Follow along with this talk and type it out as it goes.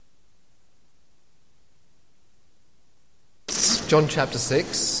John chapter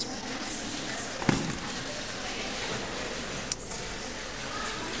 6.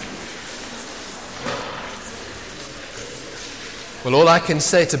 Well, all I can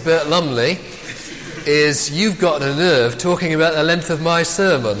say to Bert Lumley is you've got a nerve talking about the length of my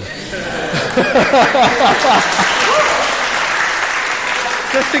sermon.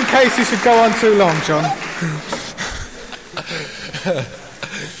 Just in case you should go on too long, John.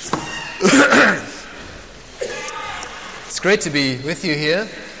 It's great to be with you here.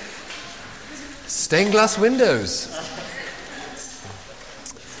 Stained glass windows.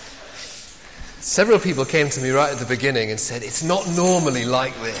 Several people came to me right at the beginning and said, it's not normally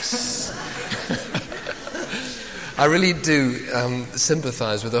like this. I really do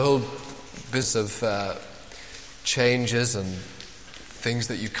sympathize with the whole business of changes and things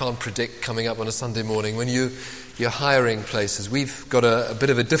that you can't predict coming up on a Sunday morning. When you're hiring places, we've got a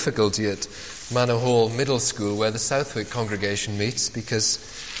bit of a difficulty at Manor Hall Middle School where the Southwick congregation meets because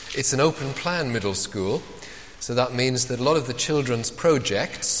it's an open plan middle school. So that means that a lot of the children's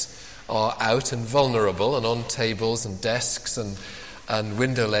projects are out and vulnerable and on tables and desks and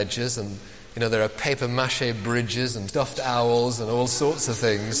window ledges, and there are paper mache bridges and stuffed owls and all sorts of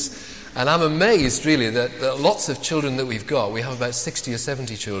things. And I'm amazed really that lots of children that we've got, we have about 60 or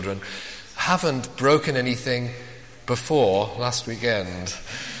 70 children, haven't broken anything before last weekend.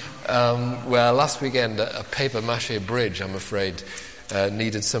 Well, last weekend a paper mache bridge, I'm afraid,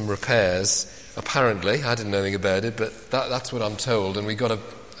 needed some repairs. Apparently, I didn't know anything about it, but that's what I'm told, and we got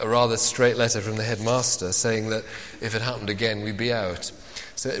a rather straight letter from the headmaster saying that if it happened again, we'd be out.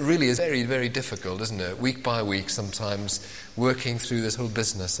 So it really is very, very difficult, isn't it? Week by week, sometimes, working through this whole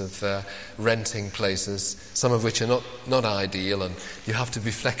business of renting places, some of which are not ideal, and you have to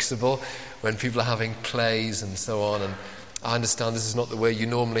be flexible when people are having plays and so on. And I understand this is not the way you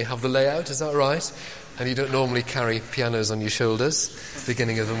normally have the layout, is that right? And you don't normally carry pianos on your shoulders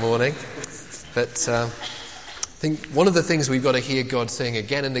beginning of the morning. But I think one of the things we've got to hear God saying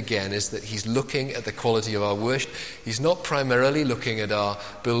again and again is that he's looking at the quality of our worship. He's not primarily looking at our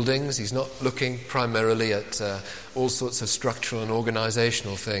buildings. He's not looking primarily at all sorts of structural and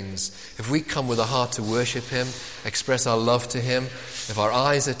organizational things. If we come with a heart to worship him, express our love to him, if our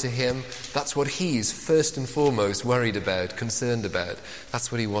eyes are to him, that's what he's first and foremost worried about, concerned about.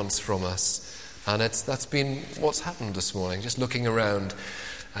 That's what he wants from us. And that's been what's happened this morning, just looking around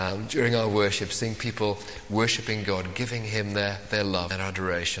during our worship, seeing people worshipping God, giving him their love and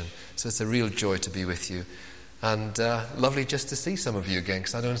adoration. So it's a real joy to be with you. And lovely just to see some of you again,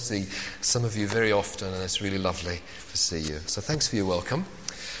 because I don't see some of you very often, and it's really lovely to see you. So thanks for your welcome.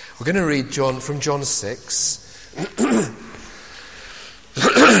 We're going to read from John 6.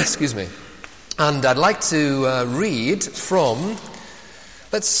 Excuse me. And I'd like to read from,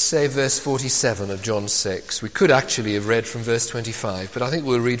 let's say, verse 47 of John 6. We could actually have read from verse 25, but I think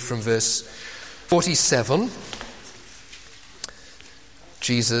we'll read from verse 47.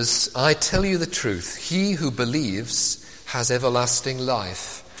 Jesus, I tell you the truth, he who believes has everlasting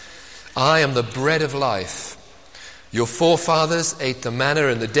life. I am the bread of life. Your forefathers ate the manna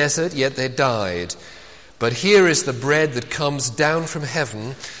in the desert, yet they died. But here is the bread that comes down from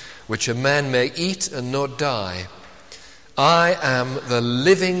heaven, which a man may eat and not die. I am the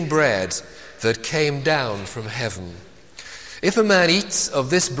living bread that came down from heaven. If a man eats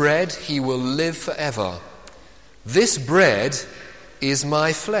of this bread, he will live forever. This bread is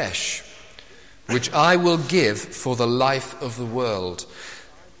my flesh, which I will give for the life of the world.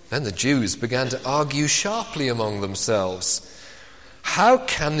 Then the Jews began to argue sharply among themselves. How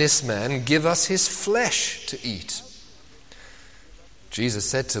can this man give us his flesh to eat? Jesus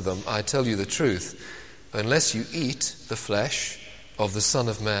said to them, I tell you the truth, unless you eat the flesh of the Son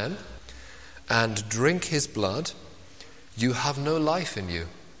of Man and drink his blood, you have no life in you.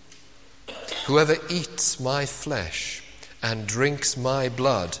 Whoever eats my flesh and drinks my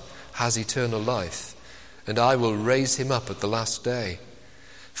blood has eternal life, and I will raise him up at the last day.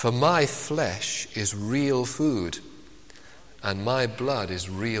 For my flesh is real food, and my blood is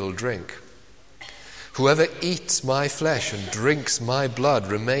real drink. Whoever eats my flesh and drinks my blood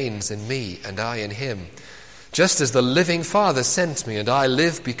remains in me, and I in him. Just as the living Father sent me, and I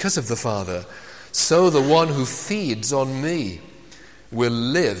live because of the Father, so the one who feeds on me will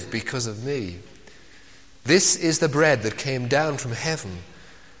live because of me. This is the bread that came down from heaven.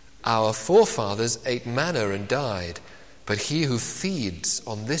 Our forefathers ate manna and died, but he who feeds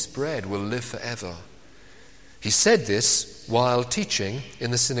on this bread will live forever. He said this while teaching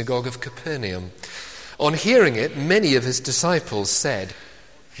in the synagogue of Capernaum. On hearing it, many of his disciples said,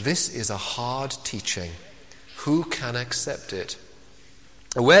 This is a hard teaching. Who can accept it?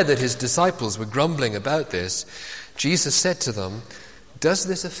 Aware that his disciples were grumbling about this, Jesus said to them, "Does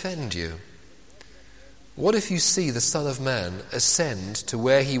this offend you? What if you see the Son of Man ascend to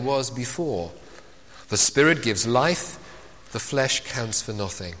where he was before? The Spirit gives life, the flesh counts for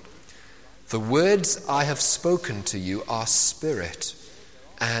nothing. The words I have spoken to you are spirit,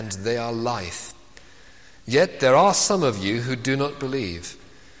 and they are life. Yet there are some of you who do not believe."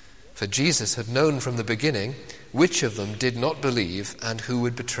 For Jesus had known from the beginning which of them did not believe and who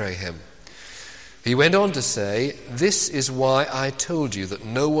would betray him. He went on to say, "This is why I told you that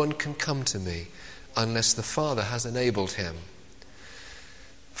no one can come to me unless the Father has enabled him."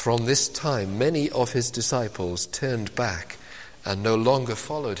 From this time, many of his disciples turned back and no longer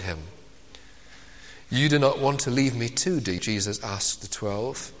followed him. "You do not want to leave me too, do you?" Jesus asked the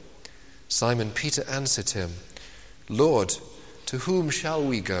 12. Simon Peter answered him, "Lord, to whom shall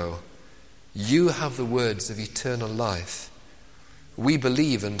we go? You have the words of eternal life. We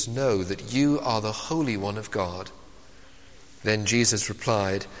believe and know that you are the Holy One of God." Then Jesus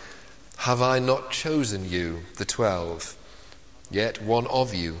replied, "Have I not chosen you, the 12? Yet one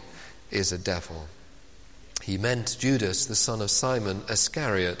of you is a devil." He meant Judas, the son of Simon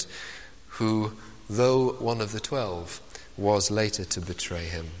Iscariot, who, though one of the 12, was later to betray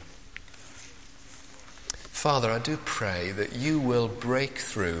him. Father, I do pray that you will break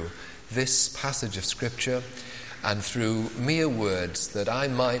through this passage of Scripture and through mere words that I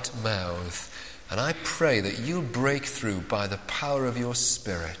might mouth. And I pray that you'll break through by the power of your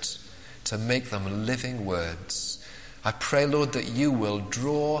Spirit to make them living words. I pray, Lord, that you will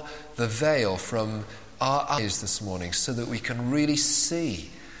draw the veil from our eyes this morning so that we can really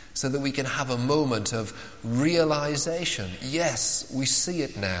see, so that we can have a moment of realization. Yes, we see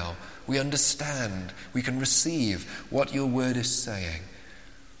it now. We understand. We can receive what your word is saying.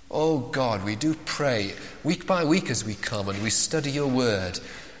 Oh God, we do pray week by week as we come and we study your word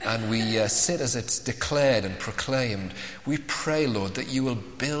and we sit as it's declared and proclaimed. We pray, Lord, that you will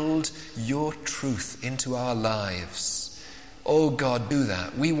build your truth into our lives. Oh God, do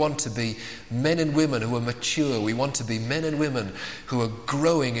that. We want to be men and women who are mature. We want to be men and women who are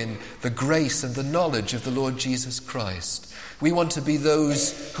growing in the grace and the knowledge of the Lord Jesus Christ. We want to be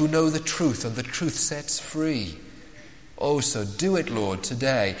those who know the truth and the truth sets free. Oh, so do it, Lord,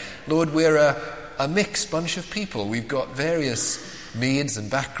 today. Lord, we're a mixed bunch of people. We've got various needs and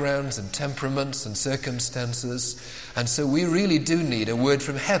backgrounds and temperaments and circumstances. And so we really do need a word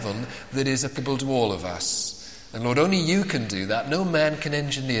from heaven that is applicable to all of us. And Lord, only you can do that. No man can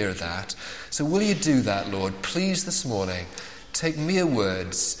engineer that. So will you do that, Lord? Please this morning, take mere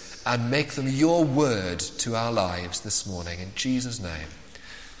words and make them your word to our lives this morning. In Jesus' name,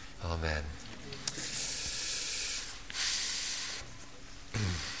 amen.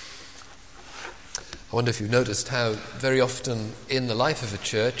 I wonder if you've noticed how very often in the life of a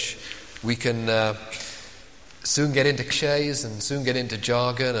church we can soon get into cliches and soon get into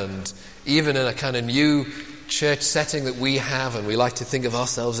jargon, and even in a kind of new church setting that we have, and we like to think of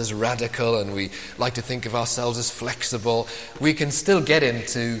ourselves as radical and we like to think of ourselves as flexible, we can still get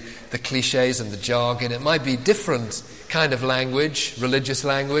into the cliches and the jargon. It might be different kind of language, religious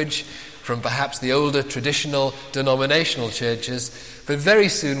language, from perhaps the older traditional denominational churches, but very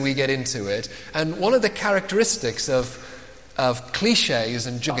soon we get into it. And one of the characteristics of cliches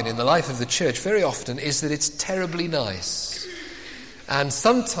and jargon in the life of the church very often is that it's terribly nice. And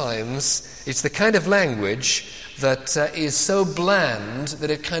sometimes it's the kind of language that is so bland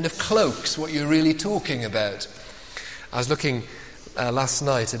that it kind of cloaks what you're really talking about. I was looking last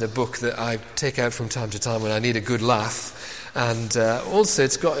night at a book that I take out from time to time when I need a good laugh. And also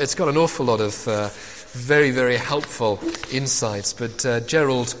it's got an awful lot of very, very helpful insights. But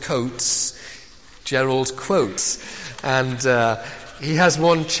Gerald quotes. And he has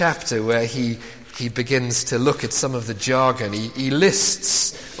one chapter where he begins to look at some of the jargon. He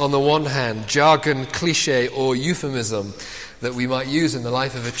lists, on the one hand, jargon, cliche, or euphemism that we might use in the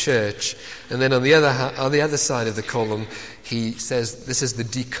life of a church. And then on the other side of the column, he says this is the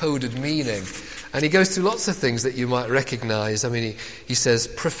decoded meaning. And he goes through lots of things that you might recognize. I mean, he says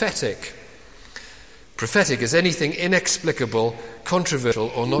prophetic. Prophetic is anything inexplicable,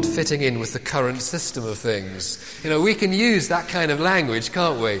 controversial, or not fitting in with the current system of things. You know, we can use that kind of language,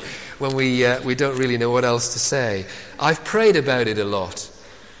 can't we, when we don't really know what else to say. I've prayed about it a lot.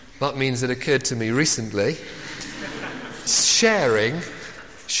 That means it occurred to me recently. Sharing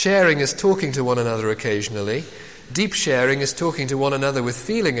is talking to one another occasionally. Deep sharing is talking to one another with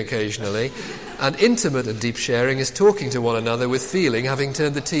feeling occasionally. And intimate and deep sharing is talking to one another with feeling, having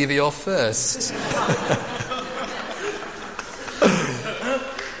turned the TV off first.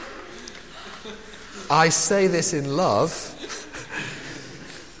 I say this in love.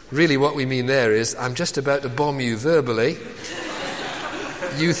 Really what we mean there is, I'm just about to bomb you verbally.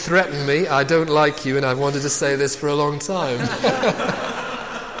 You threaten me, I don't like you, and I've wanted to say this for a long time.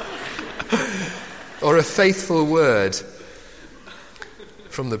 Or a faithful word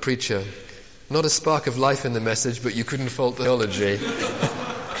from the preacher. Not a spark of life in the message, but you couldn't fault the theology.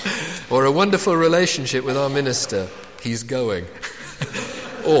 Or a wonderful relationship with our minister. He's going.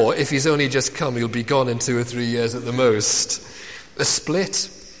 Or if he's only just come, he'll be gone in 2 or 3 years at the most. A split.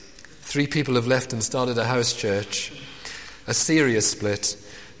 3 people have left and started a house church. A serious split.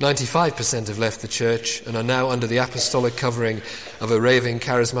 95% have left the church and are now under the apostolic covering of a raving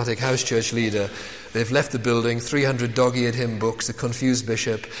charismatic house church leader. They've left the building, 300 dog-eared hymn books, a confused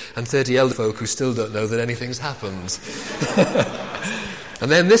bishop, and 30 elder folk who still don't know that anything's happened.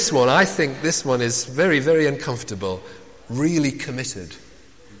 And then this one, I think this one is very, very uncomfortable. Really committed.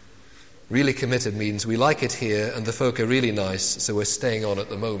 Really committed means we like it here and the folk are really nice, so we're staying on at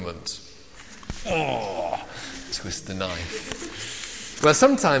the moment. Oh, twist the knife. Well,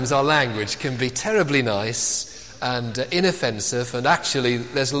 sometimes our language can be terribly nice and inoffensive, and actually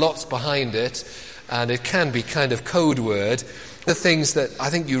there's lots behind it, and it can be kind of code word. The things that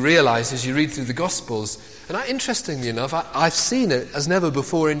I think you realise as you read through the Gospels, and interestingly enough, I've seen it as never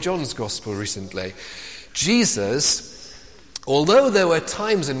before in John's Gospel recently. Jesus, although there were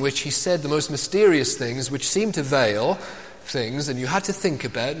times in which he said the most mysterious things which seemed to veil things and you had to think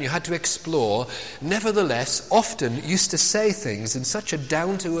about and you had to explore, nevertheless often used to say things in such a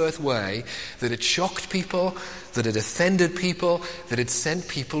down-to-earth way that it shocked people, that it offended people, that it sent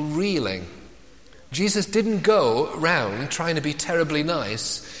people reeling. Jesus didn't go round trying to be terribly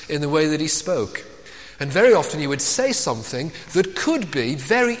nice in the way that he spoke. And very often he would say something that could be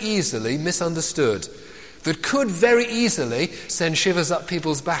very easily misunderstood, that could very easily send shivers up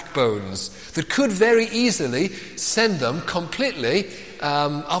people's backbones, that could very easily send them completely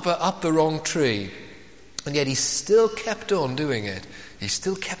up the wrong tree. And yet he still kept on doing it. He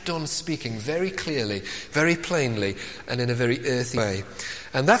still kept on speaking very clearly, very plainly, and in a very earthy way.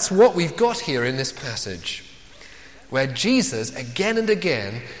 And that's what we've got here in this passage, where Jesus again and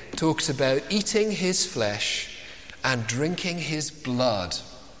again talks about eating his flesh and drinking his blood.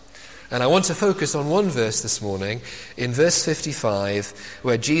 And I want to focus on one verse this morning, in verse 55,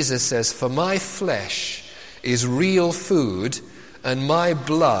 where Jesus says, "For my flesh is real food, and my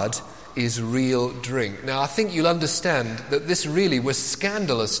blood is real drink." Now, I think you'll understand that this really was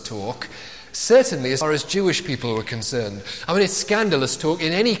scandalous talk, certainly as far as Jewish people were concerned. I mean, it's scandalous talk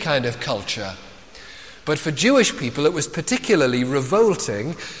in any kind of culture. But for Jewish people, it was particularly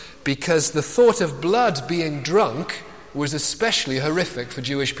revolting because the thought of blood being drunk was especially horrific for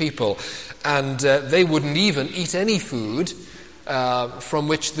Jewish people. And they wouldn't even eat any food from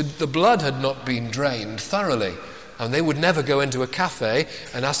which the blood had not been drained thoroughly. And they would never go into a cafe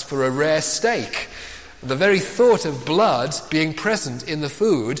and ask for a rare steak. The very thought of blood being present in the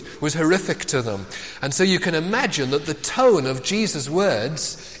food was horrific to them. And so you can imagine that the tone of Jesus'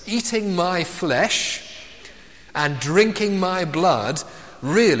 words, eating my flesh and drinking my blood,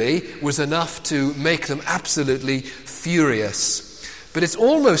 really was enough to make them absolutely furious. But it's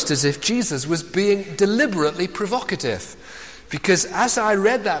almost as if Jesus was being deliberately provocative. Because as I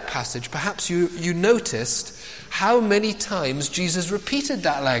read that passage, perhaps you noticed how many times Jesus repeated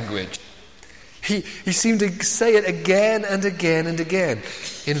that language. He seemed to say it again and again and again.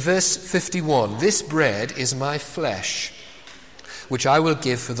 In verse 51, "This bread is my flesh, which I will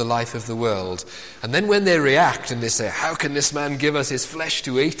give for the life of the world." And then when they react and they say, "How can this man give us his flesh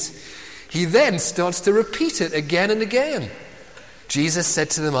to eat?" he then starts to repeat it again and again. Jesus said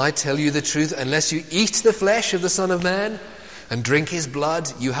to them, "I tell you the truth, unless you eat the flesh of the Son of Man and drink his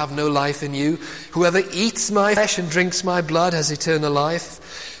blood, you have no life in you. Whoever eats my flesh and drinks my blood has eternal life."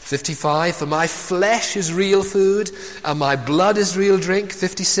 55, "For my flesh is real food, and my blood is real drink."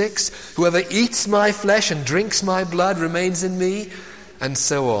 56, "Whoever eats my flesh and drinks my blood remains in me," and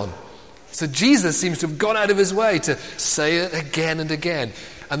so on. So Jesus seems to have gone out of his way to say it again and again.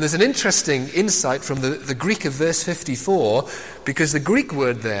 And there's an interesting insight from the Greek of verse 54, because the Greek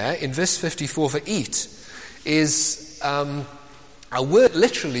word there, in verse 54 for eat, is a word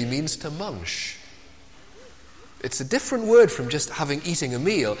literally means to munch. It's a different word from just eating a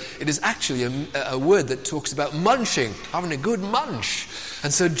meal. It is actually a word that talks about munching, having a good munch.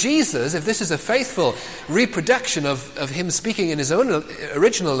 And so Jesus, if this is a faithful reproduction of him speaking in his own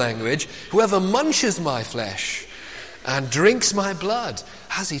original language, "Whoever munches my flesh and drinks my blood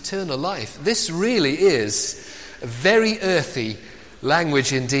has eternal life." This really is a very earthy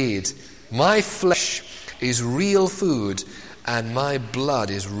language indeed. My flesh is real food and my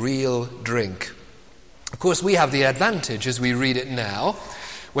blood is real drink. Of course, we have the advantage as we read it now.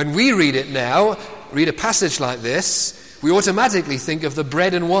 When we read it now, read a passage like this, we automatically think of the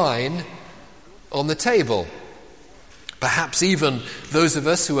bread and wine on the table. Perhaps even those of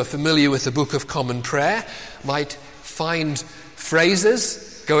us who are familiar with the Book of Common Prayer might find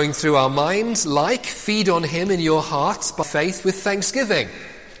phrases going through our minds like, feed on him in your hearts by faith with thanksgiving.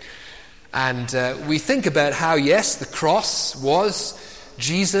 And we think about how, yes, the cross was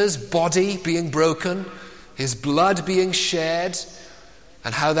Jesus' body being broken, his blood being shed,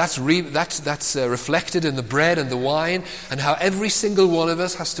 and how that's reflected in the bread and the wine, and how every single one of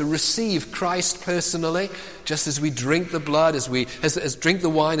us has to receive Christ personally, just as we drink the blood, as drink the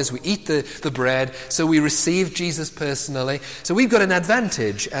wine, as we eat the bread, so we receive Jesus personally. So we've got an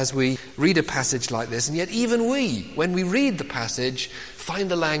advantage as we read a passage like this, and yet even we, when we read the passage, find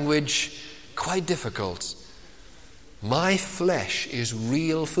the language quite difficult. My flesh is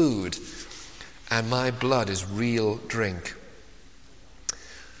real food, and my blood is real drink.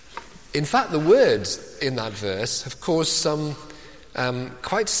 In fact, the words in that verse have caused some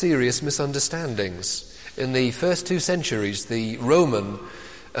quite serious misunderstandings. In the first 2 centuries, the Roman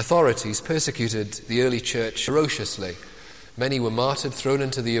authorities persecuted the early church ferociously. Many were martyred, thrown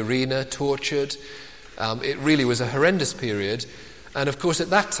into the arena, tortured. It really was a horrendous period. And of course, at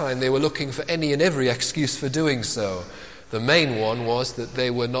that time, they were looking for any and every excuse for doing so. The main one was that they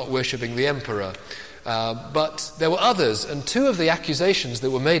were not worshipping the emperor. But there were others, and 2 of the accusations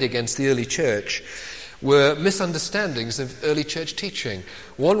that were made against the early church were misunderstandings of early church teaching.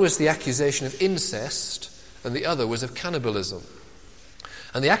 One was the accusation of incest, and the other was of cannibalism.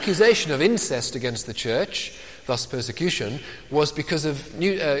 And the accusation of incest against the church, thus persecution, was because of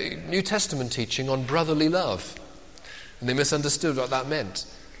New Testament teaching on brotherly love. And they misunderstood what that meant.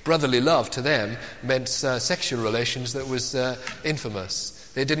 Brotherly love to them meant sexual relations that was infamous.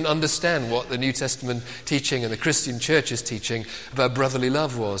 They didn't understand what the New Testament teaching and the Christian church's teaching about brotherly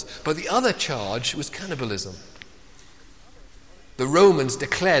love was. But the other charge was cannibalism. The Romans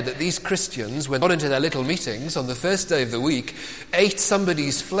declared that these Christians, when they got into their little meetings on the first day of the week, ate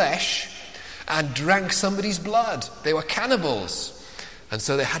somebody's flesh and drank somebody's blood. They were cannibals. And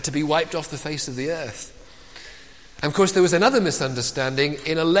so they had to be wiped off the face of the earth. And of course, there was another misunderstanding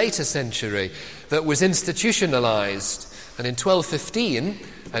in a later century that was institutionalized. And in 1215,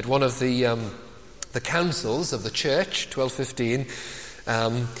 at one of the councils of the church,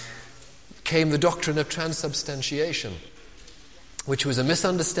 1215, came the doctrine of transubstantiation, which was a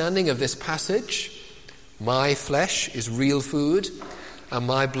misunderstanding of this passage. My flesh is real food, and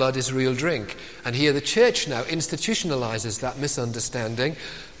my blood is real drink. And here the church now institutionalizes that misunderstanding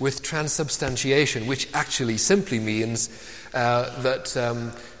with transubstantiation, which actually simply means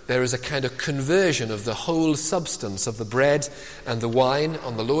that there is a kind of conversion of the whole substance of the bread and the wine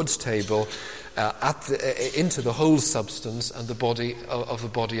on the Lord's table into the whole substance and the body of the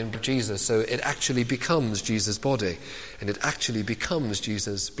body of Jesus. So it actually becomes Jesus' body, and it actually becomes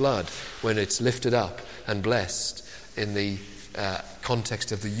Jesus' blood when it's lifted up and blessed in the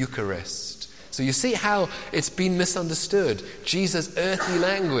context of the Eucharist. So you see how it's been misunderstood, Jesus' earthly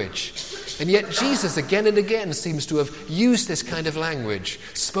language. And yet Jesus again and again seems to have used this kind of language,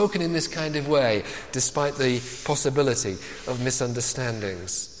 spoken in this kind of way, despite the possibility of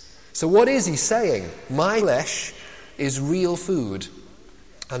misunderstandings. So what is he saying? My flesh is real food,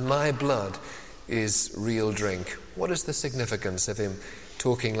 and my blood is real drink. What is the significance of him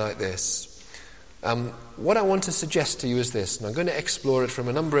talking like this? What I want to suggest to you is this, and I'm going to explore it from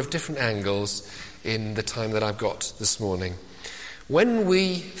a number of different angles in the time that I've got this morning. When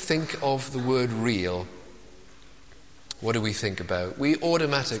we think of the word real, what do we think about? We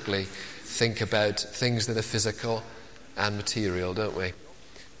automatically think about things that are physical and material, don't we?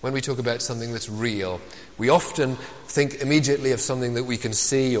 When we talk about something that's real, we often think immediately of something that we can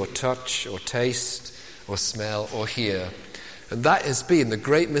see or touch or taste or smell or hear. And that has been the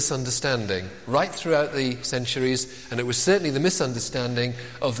great misunderstanding right throughout the centuries, and it was certainly the misunderstanding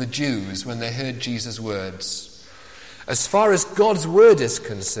of the Jews when they heard Jesus' words. As far as God's word is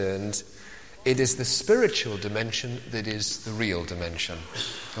concerned, it is the spiritual dimension that is the real dimension.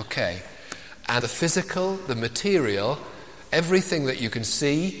 Okay. And the physical, the material, everything that you can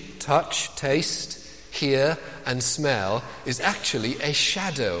see, touch, taste, hear, and smell is actually a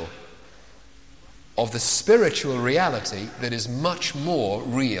shadow of the spiritual reality that is much more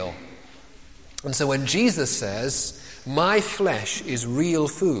real. And so when Jesus says, my flesh is real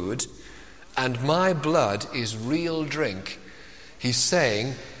food and my blood is real drink, he's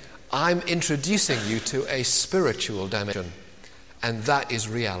saying, I'm introducing you to a spiritual dimension, and that is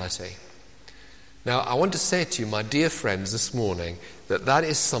reality. Now, I want to say to you, my dear friends, this morning, that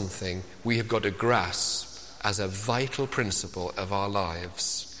is something we have got to grasp as a vital principle of our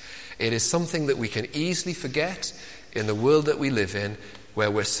lives. It is something that we can easily forget in the world that we live in,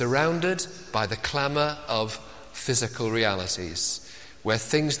 where we're surrounded by the clamour of physical realities, where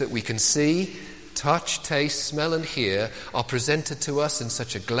things that we can see, touch, taste, smell and hear are presented to us in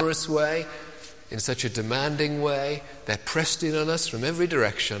such a glamorous way, in such a demanding way. They're pressed in on us from every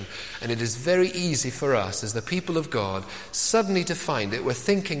direction, and it is very easy for us as the people of God suddenly to find that we're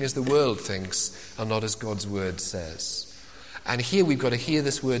thinking as the world thinks and not as God's word says. And here we've got to hear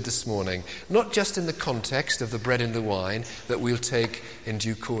this word this morning, not just in the context of the bread and the wine that we'll take in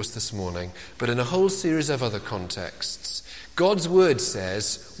due course this morning, but in a whole series of other contexts. God's word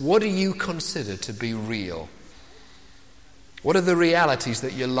says, what do you consider to be real? What are the realities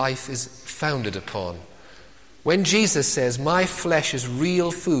that your life is founded upon? When Jesus says, my flesh is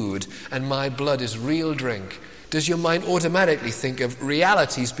real food and my blood is real drink, does your mind automatically think of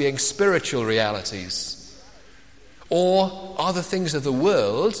realities being spiritual realities? Or are the things of the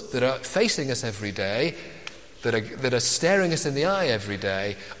world that are facing us every day, that are staring us in the eye every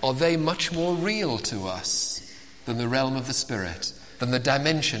day, are they much more real to us than the realm of the Spirit, than the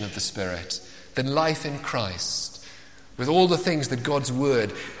dimension of the Spirit, than life in Christ? With all the things that God's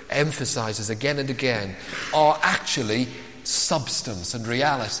word emphasizes again and again are actually substance and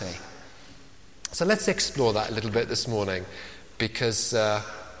reality. So let's explore that a little bit this morning, because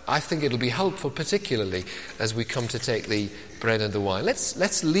I think it'll be helpful, particularly as we come to take the bread and the wine.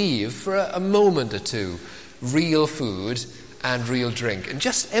 Let's leave for a moment or two real food and real drink, and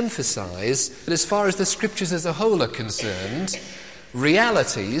just emphasize that as far as the scriptures as a whole are concerned,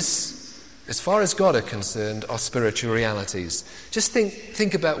 realities, as far as God are concerned, are spiritual realities. Just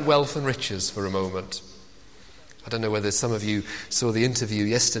think about wealth and riches for a moment. I don't know whether some of you saw the interview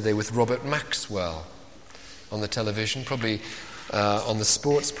yesterday with Robert Maxwell on the television, probably on the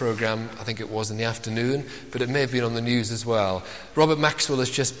sports programme, I think it was in the afternoon, but it may have been on the news as well. Robert Maxwell has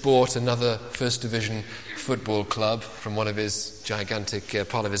just bought another First Division football club from one of his gigantic,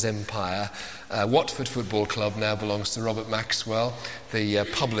 part of his empire. Watford Football Club now belongs to Robert Maxwell, the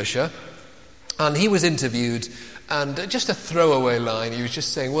publisher. And he was interviewed, and just a throwaway line, he was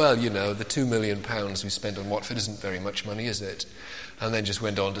just saying, well, you know, the £2 million we spent on Watford isn't very much money, is it? And then just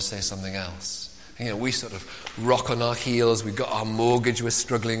went on to say something else. You know, we sort of rock on our heels, we've got our mortgage we're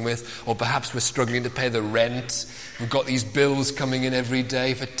struggling with, or perhaps we're struggling to pay the rent. We've got these bills coming in every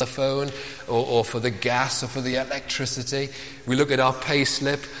day for telephone, or for the gas, or for the electricity. We look at our pay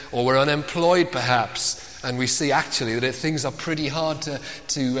slip, or we're unemployed perhaps, and we see actually that things are pretty hard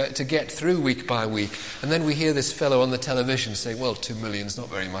to get through week by week. And then we hear this fellow on the television saying, well, 2 million's not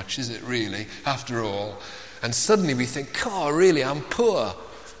very much, is it really, after all? And suddenly we think, God, really, I'm poor.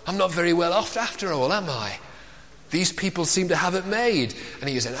 I'm not very well off after all, am I? These people seem to have it made. And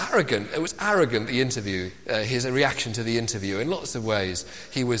he was it was arrogant, the interview, his reaction to the interview in lots of ways.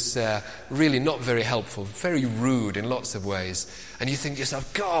 He was really not very helpful, very rude in lots of ways. And you think to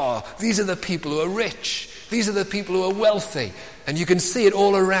yourself, God, these are the people who are rich. These are the people who are wealthy. And you can see it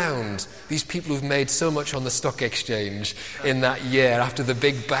all around. These people who've made so much on the stock exchange in that year after the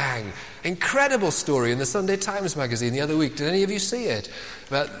Big Bang. Incredible story in the Sunday Times magazine the other week. Did any of you see it?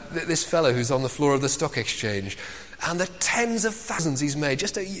 About this fellow who's on the floor of the stock exchange. And the tens of thousands he's made,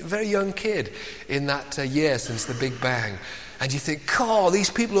 just a very young kid in that year since the Big Bang. And you think, God, these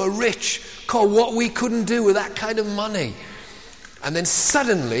people are rich. God, what we couldn't do with that kind of money. And then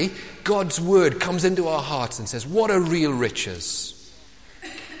suddenly, God's word comes into our hearts and says, what are real riches?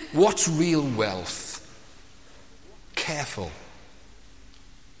 What's real wealth? Careful.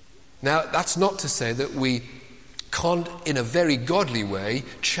 Now, that's not to say that we can't, in a very godly way,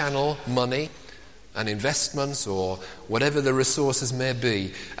 channel money and investments or whatever the resources may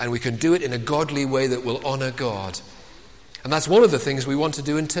be, and we can do it in a godly way that will honour God. And that's one of the things we want to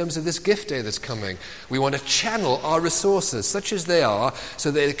do in terms of this gift day that's coming. We want to channel our resources, such as they are,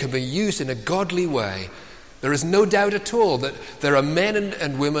 so that they can be used in a godly way. There is no doubt at all that there are men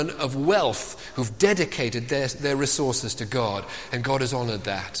and women of wealth who've dedicated their resources to God, and God has honoured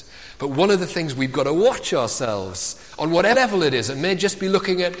that. But one of the things we've got to watch ourselves on whatever level it is. It may just be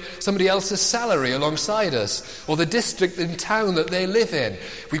looking at somebody else's salary alongside us, or the district in town that they live in.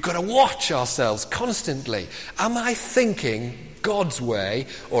 We've got to watch ourselves constantly. Am I thinking God's way,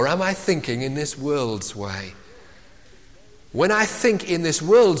 or am I thinking in this world's way? When I think in this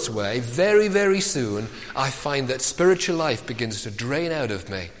world's way, very, very soon, I find that spiritual life begins to drain out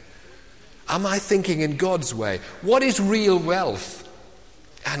of me. Am I thinking in God's way? What is real wealth?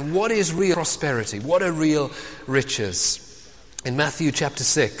 And what is real prosperity? What are real riches? In Matthew chapter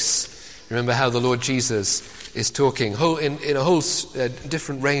 6, remember how the Lord Jesus is talking in a whole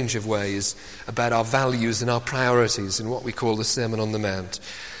different range of ways about our values and our priorities in what we call the Sermon on the Mount.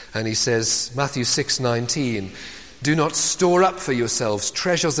 And he says, Matthew 6:19, "Do not store up for yourselves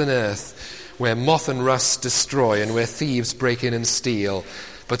treasures on earth, where moth and rust destroy and where thieves break in and steal.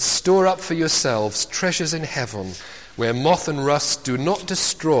 But store up for yourselves treasures in heaven, where moth and rust do not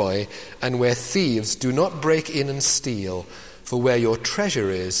destroy and where thieves do not break in and steal. For where your treasure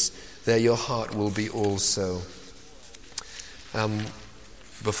is, there your heart will be also."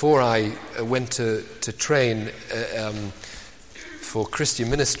 Before I went to train for Christian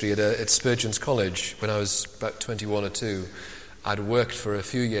ministry at Spurgeon's College, when I was about 21 or 2, I'd worked for a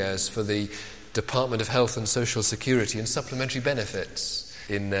few years for the Department of Health and Social Security and Supplementary Benefits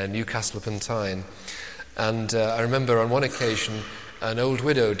in Newcastle upon Tyne. And I remember on one occasion an old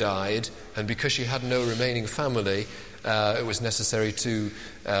widow died, and because she had no remaining family, it was necessary to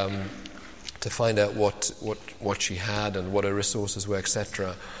find out what she had and what her resources were,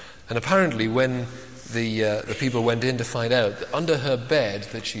 etc. And apparently when the people went in to find out, that under her bed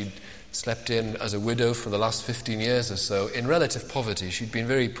that she'd slept in as a widow for the last 15 years or so, in relative poverty, she'd been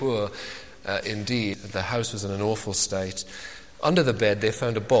very poor indeed. The house was in an awful state. Under the bed they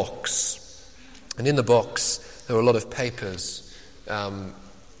found a box, and in the box there were a lot of papers.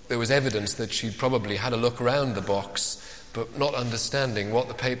 There was evidence that she'd probably had a look around the box, but not understanding what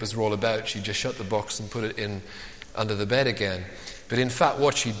the papers were all about, she just shut the box and put it in under the bed again. But in fact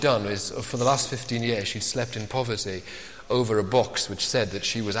what she'd done is, for the last 15 years, she'd slept in poverty over a box which said that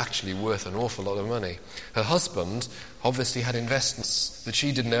she was actually worth an awful lot of money. Her husband obviously had investments that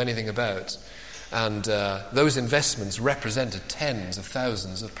she didn't know anything about, and those investments represented tens of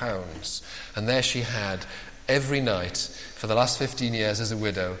thousands of pounds. And there she had, every night for the last 15 years as a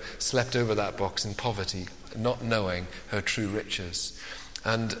widow, slept over that box in poverty, not knowing her true riches.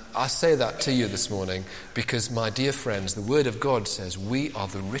 And I say that to you this morning because, my dear friends, the Word of God says we are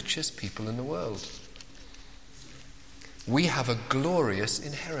the richest people in the world. We have a glorious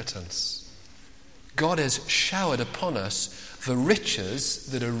inheritance. God has showered upon us the riches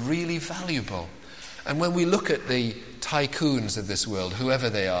that are really valuable. And when we look at the tycoons of this world, whoever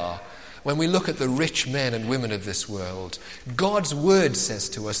they are, when we look at the rich men and women of this world, God's word says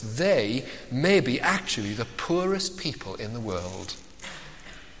to us they may be actually the poorest people in the world.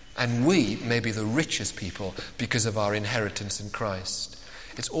 And we may be the richest people because of our inheritance in Christ.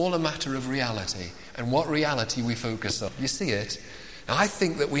 It's all a matter of reality and what reality we focus on. You see it? Now, I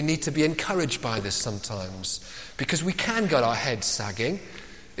think that we need to be encouraged by this sometimes, because we can get our heads sagging.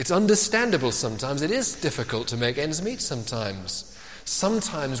 It's understandable sometimes. It is difficult to make ends meet sometimes.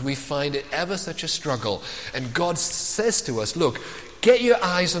 Sometimes we find it ever such a struggle. And God says to us, look, get your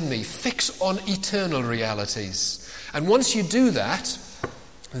eyes on me. Fix on eternal realities. And once you do that,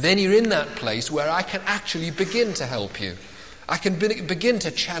 then you're in that place where I can actually begin to help you. I can begin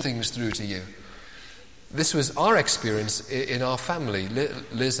to chat things through to you. This was our experience in our family,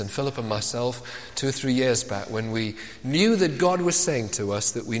 Liz and Philip and myself, 2 or 3 years back, when we knew that God was saying to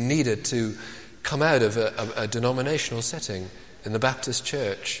us that we needed to come out of a denominational setting in the Baptist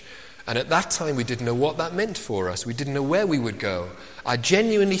church. And at that time we didn't know what that meant for us. We didn't know where we would go. I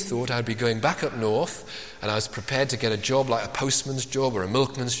genuinely thought I'd be going back up north, and I was prepared to get a job like a postman's job or a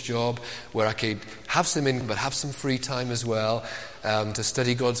milkman's job, where I could have some income but have some free time as well, to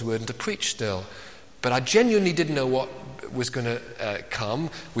study God's word and to preach still. But I genuinely didn't know what was going to come.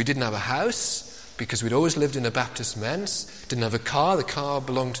 We didn't have a house because we'd always lived in a Baptist manse. Didn't have a car. The car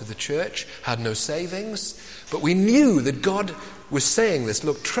belonged to the church. Had no savings. But we knew that God was saying this.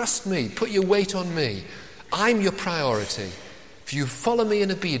 Look, trust me. Put your weight on me. I'm your priority. If you follow me in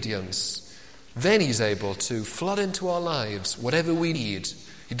obedience, then he's able to flood into our lives whatever we need.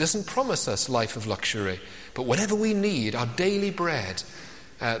 He doesn't promise us life of luxury, but whatever we need, our daily bread,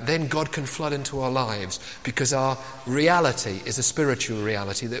 then God can flood into our lives, because our reality is a spiritual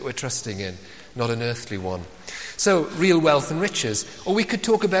reality that we're trusting in, not an earthly one. So, real wealth and riches. Or we could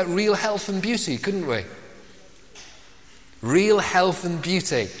talk about real health and beauty, couldn't we? Real health and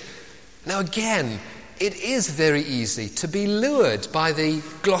beauty. Now again, it is very easy to be lured by the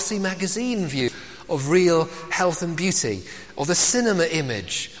glossy magazine view of real health and beauty, or the cinema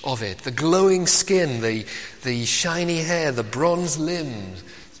image of it, the glowing skin, the shiny hair, the bronze limbs,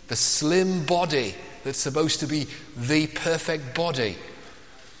 the slim body that's supposed to be the perfect body.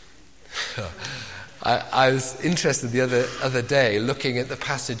 I was interested the other day looking at the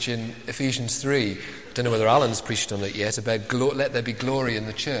passage in Ephesians 3. I don't know whether Alan's preached on it yet, about let there be glory in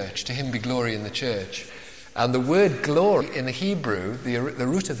the church. To him be glory in the church. And the word glory in the Hebrew, the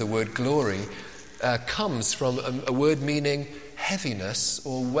root of the word glory, comes from a word meaning heaviness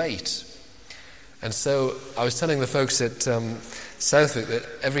or weight. And so I was telling the folks at Southwick that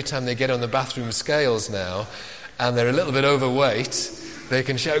every time they get on the bathroom scales now and they're a little bit overweight, they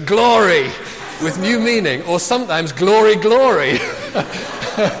can shout "glory" with new meaning, or sometimes "glory, glory."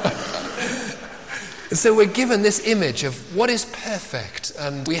 And so we're given this image of what is perfect,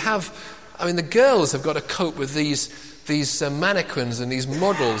 and the girls have got to cope with these mannequins and these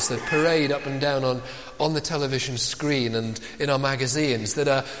models that parade up and down on the television screen and in our magazines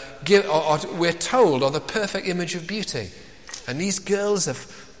that we're told are the perfect image of beauty. And these girls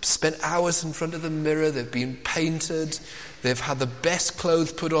have spent hours in front of the mirror, they've been painted, they've had the best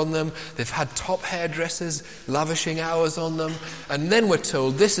clothes put on them, they've had top hairdressers lavishing hours on them, and then we're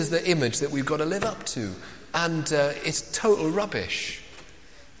told this is the image that we've got to live up to. And it's total rubbish.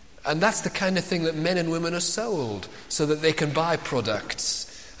 And that's the kind of thing that men and women are sold, so that they can buy products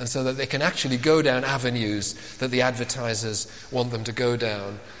and so that they can actually go down avenues that the advertisers want them to go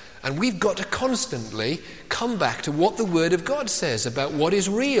down. And we've got to constantly come back to what the Word of God says about what is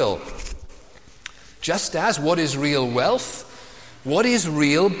real. Just as what is real wealth, what is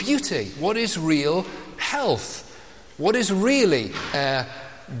real beauty, what is real health, what is really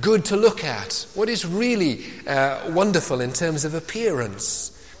good to look at, what is really wonderful in terms of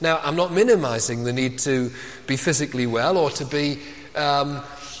appearance. Now, I'm not minimizing the need to be physically well or to be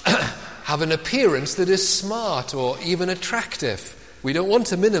have an appearance that is smart or even attractive. We don't want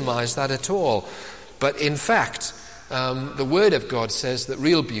to minimize that at all. But in fact, the Word of God says that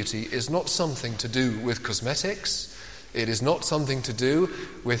real beauty is not something to do with cosmetics. It is not something to do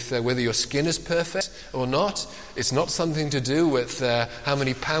with whether your skin is perfect or not. It's not something to do with how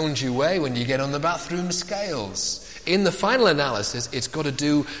many pounds you weigh when you get on the bathroom scales. In the final analysis, it's got to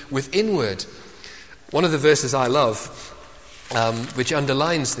do with inward. One of the verses I love, which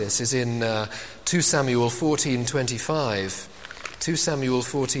underlines this, is in 2 Samuel 14:25. 2 Samuel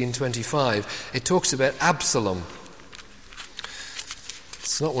 14:25. It talks about Absalom.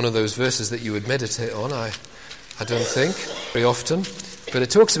 It's not one of those verses that you would meditate on, I don't think, very often. But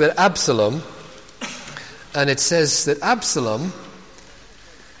it talks about Absalom, and it says that Absalom,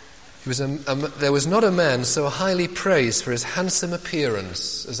 there was not a man so highly praised for his handsome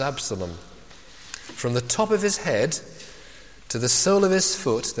appearance as Absalom. From the top of his head to the sole of his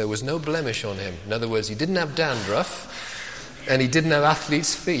foot, there was no blemish on him. In other words, he didn't have dandruff, and he didn't have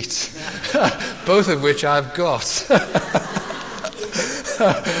athlete's feet, both of which I've got.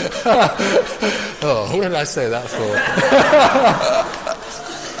 Oh, what did I say that for?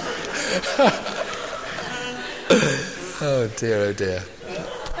 Oh dear, oh dear.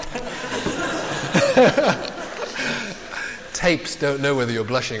 Tapes don't know whether you're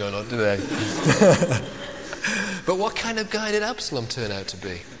blushing or not, do they? But what kind of guy did Absalom turn out to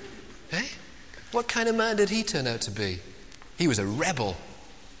be? Eh? What kind of man did he turn out to be? He was a rebel.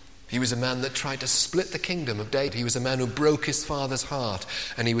 He was a man that tried to split the kingdom of David. He was a man who broke his father's heart.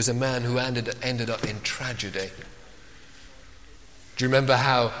 And he was a man who ended up in tragedy. Do you remember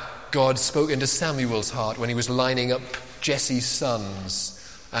how God spoke into Samuel's heart when he was lining up Jesse's sons?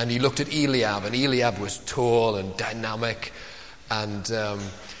 And he looked at Eliab, and Eliab was tall and dynamic. And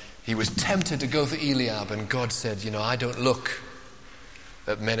he was tempted to go for Eliab. And God said, I don't look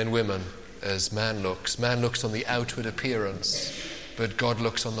at men and women as man looks. Man looks on the outward appearance, but God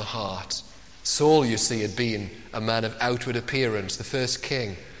looks on the heart. Saul, you see, had been a man of outward appearance, the first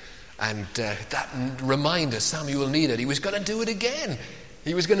king. And that reminder Samuel needed. He was going to do it again.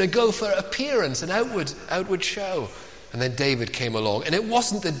 He was going to go for appearance, an outward show. And then David came along. And it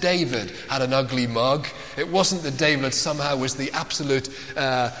wasn't that David had an ugly mug. It wasn't that David somehow was the absolute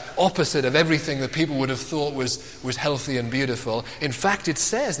opposite of everything that people would have thought was healthy and beautiful. In fact, it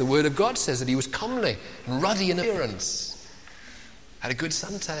says, the Word of God says, that he was comely and ruddy in appearance. Had a good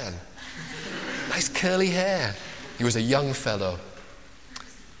suntan. Nice curly hair. He was a young fellow.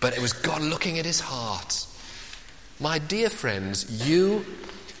 But it was God looking at his heart. My dear friends, you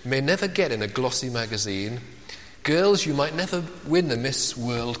may never get in a glossy magazine. Girls, you might never win the Miss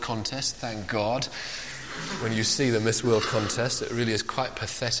World contest, thank God. When you see the Miss World contest, it really is quite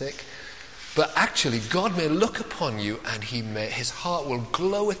pathetic. But actually, God may look upon you and his heart will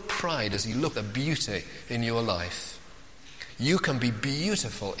glow with pride as he looks at the beauty in your life. You can be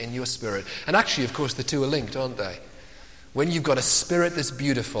beautiful in your spirit. And actually, of course, the two are linked, aren't they? When you've got a spirit that's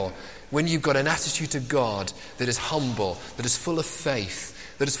beautiful, when you've got an attitude to God that is humble, that is full of faith,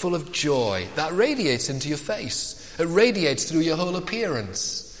 that is full of joy, that radiates into your face. It radiates through your whole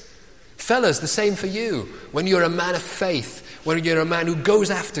appearance. Fellas, the same for you. When you're a man of faith, when you're a man who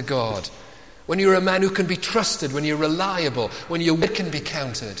goes after God, when you're a man who can be trusted, when you're reliable, when your word can be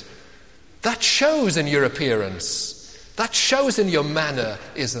counted, that shows in your appearance. That shows in your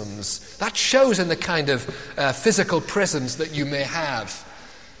mannerisms. That shows in the kind of physical presence that you may have.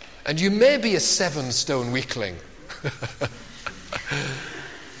 And you may be a 7-stone weakling.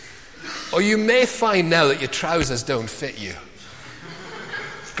 Or you may find now that your trousers don't fit you.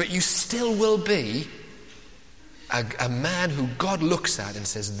 But you still will be a man who God looks at and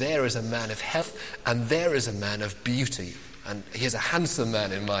says, there is a man of health and there is a man of beauty. And he is a handsome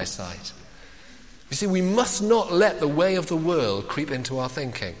man in my sight. You see, we must not let the way of the world creep into our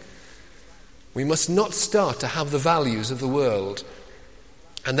thinking. We must not start to have the values of the world.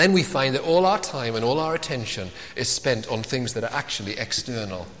 And then we find that all our time and all our attention is spent on things that are actually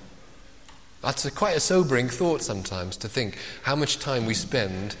external. That's quite a sobering thought sometimes, to think how much time we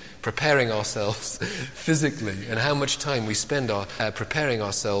spend preparing ourselves physically and how much time we spend preparing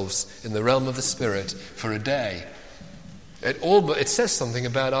ourselves in the realm of the Spirit for a day. It says something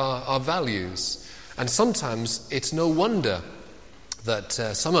about our values. And sometimes it's no wonder that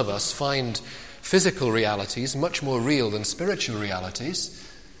some of us find physical realities much more real than spiritual realities,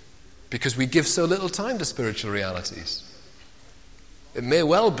 because we give so little time to spiritual realities. It may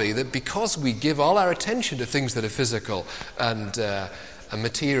well be that because we give all our attention to things that are physical and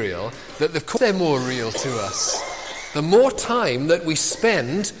material, that of course they're more real to us. The more time that we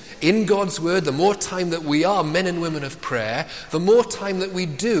spend in God's Word, the more time that we are men and women of prayer, the more time that we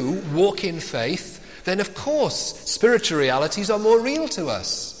do walk in faith, then of course spiritual realities are more real to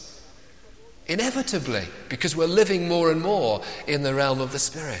us. Inevitably, because we're living more and more in the realm of the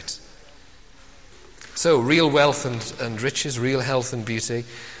Spirit. So, real wealth and riches, real health and beauty.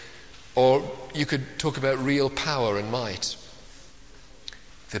 Or you could talk about real power and might.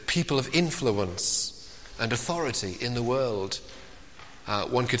 The people of influence and authority in the world.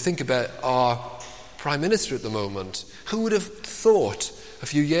 One could think about our Prime Minister at the moment. Who would have thought a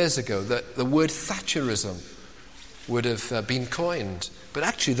few years ago that the word Thatcherism would have been coined? But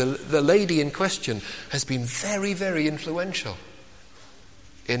actually the lady in question has been very, very influential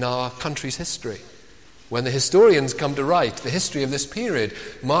in our country's history. When the historians come to write the history of this period,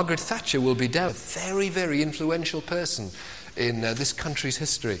 Margaret Thatcher will be down a very, very influential person in this country's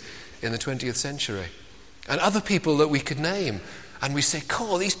history in the 20th century. And other people that we could name. And we say,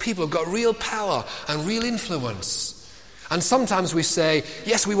 cool, these people have got real power and real influence. And sometimes we say,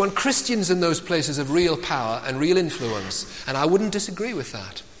 yes, we want Christians in those places of real power and real influence. And I wouldn't disagree with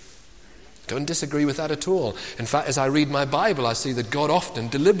that. Don't disagree with that at all. In fact, as I read my Bible, I see that God often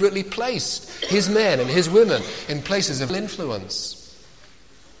deliberately placed his men and his women in places of influence.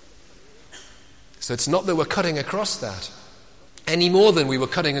 So it's not that we're cutting across that, any more than we were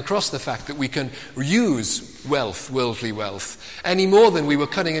cutting across the fact that we can use wealth, worldly wealth, any more than we were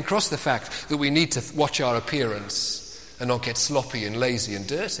cutting across the fact that we need to watch our appearance and not get sloppy and lazy and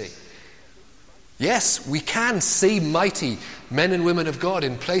dirty. Yes, we can see mighty men and women of God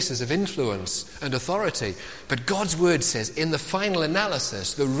in places of influence and authority, but God's word says in the final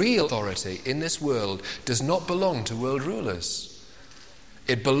analysis, the real authority in this world does not belong to world rulers.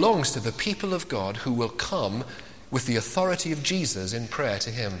 It belongs to the people of God who will come with the authority of Jesus in prayer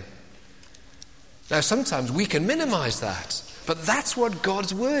to him. Now, sometimes we can minimize that, but that's what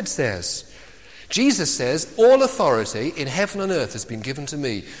God's word says. Jesus says, all authority in heaven and earth has been given to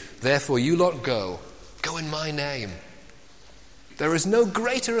me. Therefore, you lot go. Go in my name. There is no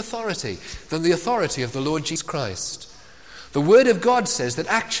greater authority than the authority of the Lord Jesus Christ. The Word of God says that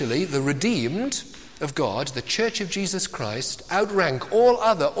actually the redeemed of God, the Church of Jesus Christ, outrank all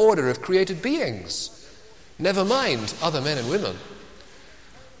other order of created beings. Never mind other men and women.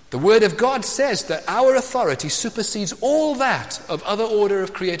 The Word of God says that our authority supersedes all that of other order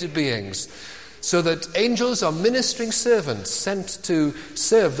of created beings, so that angels are ministering servants sent to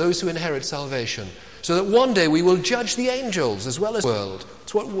serve those who inherit salvation, so that one day we will judge the angels as well as the world.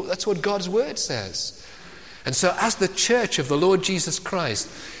 That's what God's word says. And so as the church of the Lord Jesus Christ,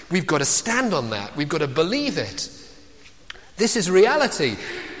 we've got to stand on that. We've got to believe it. This is reality.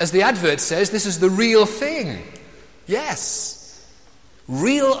 As the advert says, this is the real thing. Yes.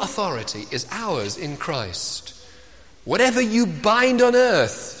 Real authority is ours in Christ. Whatever you bind on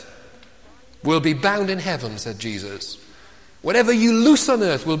earth will be bound in heaven, said Jesus. Whatever you loose on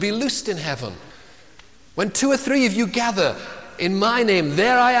earth will be loosed in heaven. When 2 or 3 of you gather in my name,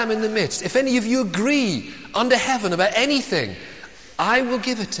 there I am in the midst. If any of you agree under heaven about anything, I will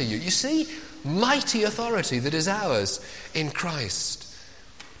give it to you. You see, mighty authority that is ours in Christ.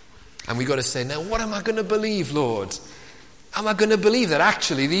 And we've got to say, now what am I going to believe, Lord? Am I going to believe that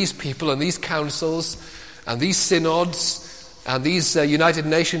actually these people and these councils and these synods And these United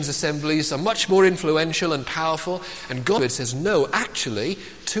Nations assemblies are much more influential and powerful. And God says, no, actually,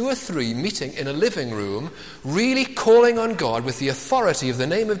 2 or 3 meeting in a living room, really calling on God with the authority of the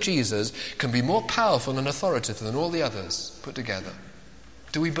name of Jesus, can be more powerful and authoritative than all the others put together.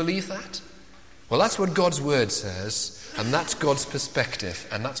 Do we believe that? Well, that's what God's word says, and that's God's perspective,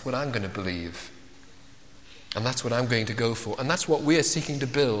 and that's what I'm going to believe. And that's what I'm going to go for. And that's what we're seeking to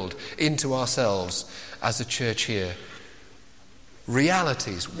build into ourselves as a church here.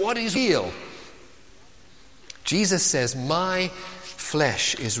 Realities. What is real? Jesus says, my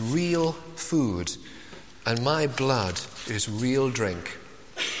flesh is real food and my blood is real drink.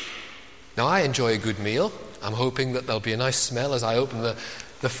 Now, I enjoy a good meal. I'm hoping that there'll be a nice smell as I open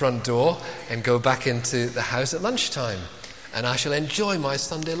the front door and go back into the house at lunchtime. And I shall enjoy my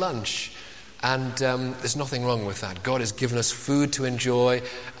Sunday lunch. And there's nothing wrong with that. God has given us food to enjoy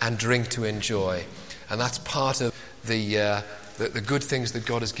and drink to enjoy. And that's part of the good things that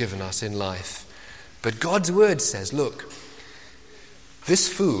God has given us in life. But God's word says, look,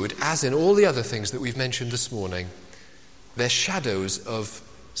 this food, as in all the other things that we've mentioned this morning, they're shadows of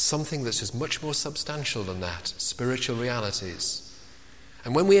something that's just much more substantial than that, spiritual realities.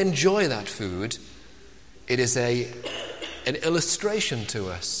 And when we enjoy that food, it is an illustration to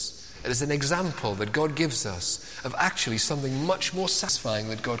us. It is an example that God gives us of actually something much more satisfying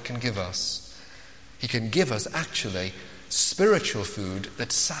that God can give us. He can give us actually spiritual food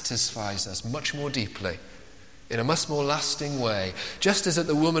that satisfies us much more deeply, in a much more lasting way. Just as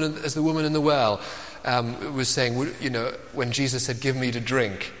the woman in the well was saying, when Jesus said, "Give me to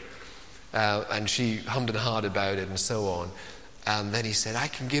drink," and she hummed and hawed about it and so on, and then he said, "I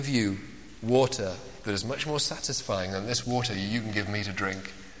can give you water that is much more satisfying than this water you can give me to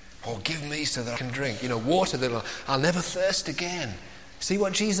drink. Or give me so that I can drink. Water that I'll never thirst again." See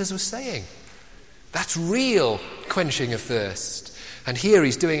what Jesus was saying? That's real quenching of thirst. And here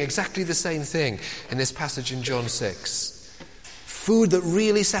he's doing exactly the same thing in this passage in John 6. Food that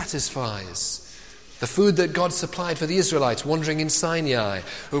really satisfies. The food that God supplied for the Israelites wandering in Sinai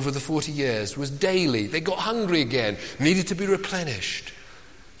over the 40 years was daily. They got hungry again, needed to be replenished.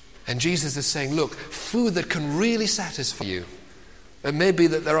 And Jesus is saying, look, food that can really satisfy you. It may be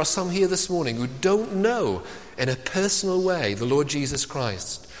that there are some here this morning who don't know in a personal way the Lord Jesus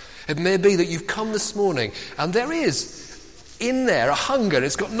Christ. It may be that you've come this morning and there is in there a hunger.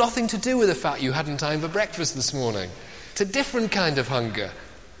 It's got nothing to do with the fact you hadn't time for breakfast this morning. It's a different kind of hunger.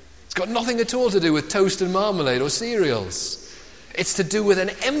 It's got nothing at all to do with toast and marmalade or cereals. It's to do with an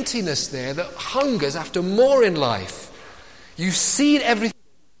emptiness there that hungers after more in life. You've seen everything.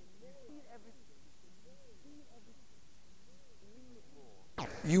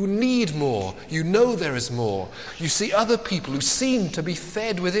 You need more. You know there is more. You see other people who seem to be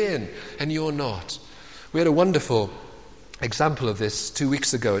fed within, and you're not. We had a wonderful example of this 2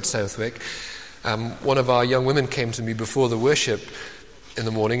 weeks ago at Southwick. One of our young women came to me before the worship in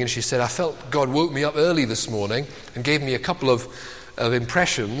the morning, and she said, "I felt God woke me up early this morning and gave me a couple of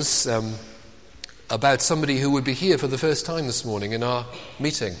impressions about somebody who would be here for the first time this morning in our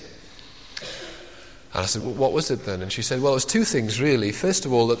meeting." And I said, "Well, what was it then?" And she said, "Well, it was 2 things really. First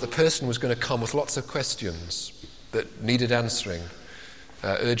of all, that the person was going to come with lots of questions that needed answering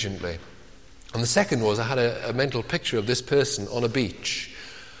urgently. And the second was I had a mental picture of this person on a beach.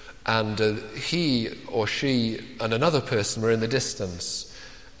 And he or she and another person were in the distance.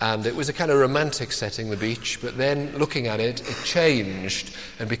 And it was a kind of romantic setting, the beach. But then looking at it, it changed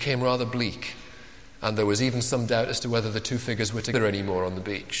and became rather bleak. And there was even some doubt as to whether the 2 figures were together anymore on the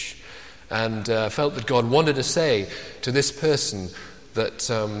beach. And felt that God wanted to say to this person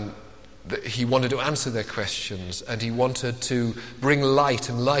that he wanted to answer their questions and he wanted to bring light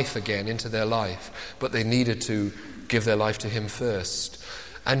and life again into their life, but they needed to give their life to him first.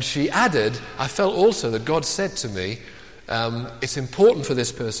 And she added, I felt also that God said to me, it's important for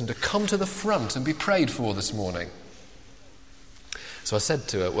this person to come to the front and be prayed for this morning. So I said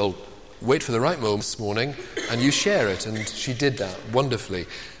to her, well, wait for the right moment this morning and you share it. And she did that wonderfully.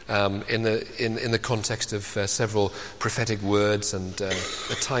 In the context of several prophetic words and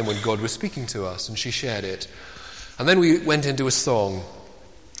a time when God was speaking to us, and she shared it. And then we went into a song,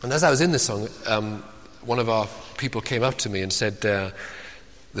 and as I was in the song, one of our people came up to me and said,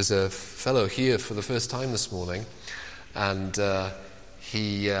 there's a fellow here for the first time this morning, and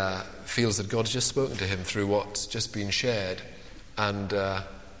he feels that God's just spoken to him through what's just been shared, and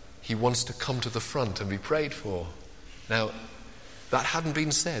he wants to come to the front and be prayed for. Now, that hadn't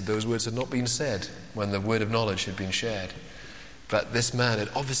been said. Those words had not been said when the word of knowledge had been shared. But this man had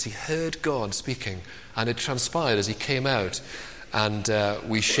obviously heard God speaking, and it transpired as he came out And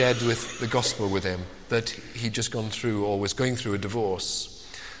we shared the gospel with him that he'd just gone through or was going through a divorce.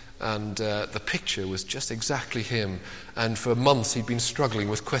 And the picture was just exactly him. And for months he'd been struggling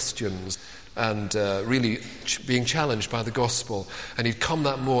with questions and really being challenged by the gospel. And he'd come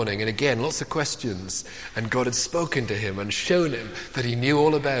that morning, and again, lots of questions. And God had spoken to him and shown him that he knew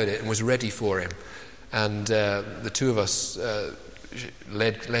all about it and was ready for him. And the two of us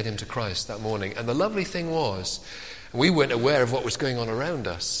led him to Christ that morning. And the lovely thing was, we weren't aware of what was going on around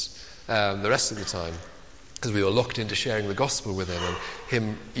us the rest of the time, because we were locked into sharing the gospel with him,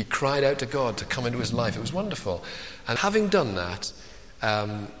 and he cried out to God to come into his life. It was wonderful. And having done that,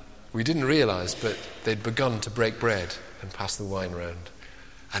 we didn't realize, but they'd begun to break bread and pass the wine round.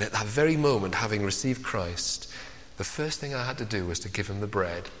 And at that very moment, having received Christ, the first thing I had to do was to give him the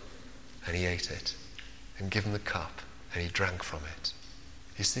bread, and he ate it, and give him the cup, and he drank from it.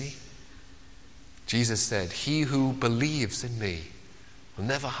 You see? Jesus said, "He who believes in me will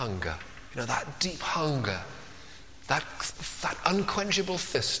never hunger." You know, that deep hunger, that unquenchable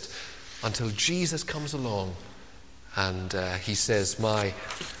thirst, until Jesus comes along and he says, "My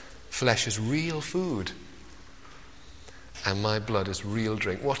flesh is real food and my blood is real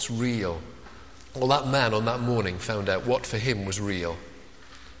drink." What's real? Well, that man on that morning found out what for him was real.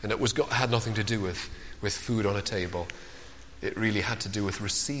 And had nothing to do with food on a table. It really had to do with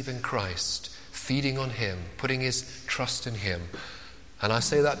receiving Christ, feeding on him, putting his trust in him. And I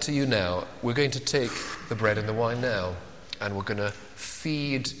say that to you now. We're going to take the bread and the wine now, and we're going to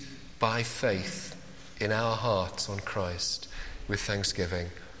feed by faith in our hearts on Christ with thanksgiving.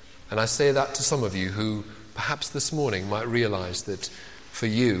 And I say that to some of you who perhaps this morning might realize that for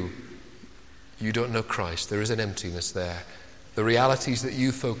you don't know Christ. There is an emptiness there. The realities that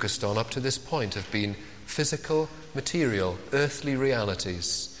you focused on up to this point have been physical, material, earthly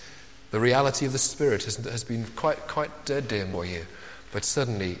realities. The reality of the Spirit has been quite dim for you. But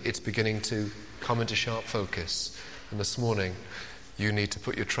suddenly it's beginning to come into sharp focus. And this morning you need to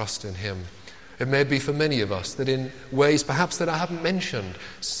put your trust in him. It may be for many of us that in ways perhaps that I haven't mentioned,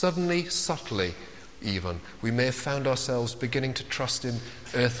 suddenly, subtly even, we may have found ourselves beginning to trust in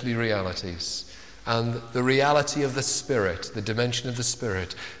earthly realities. And the reality of the Spirit, the dimension of the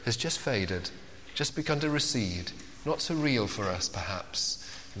Spirit, has just faded, just begun to recede. Not so real for us perhaps.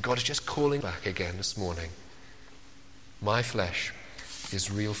 And God is just calling back again this morning. My flesh is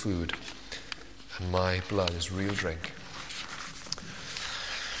real food, and my blood is real drink.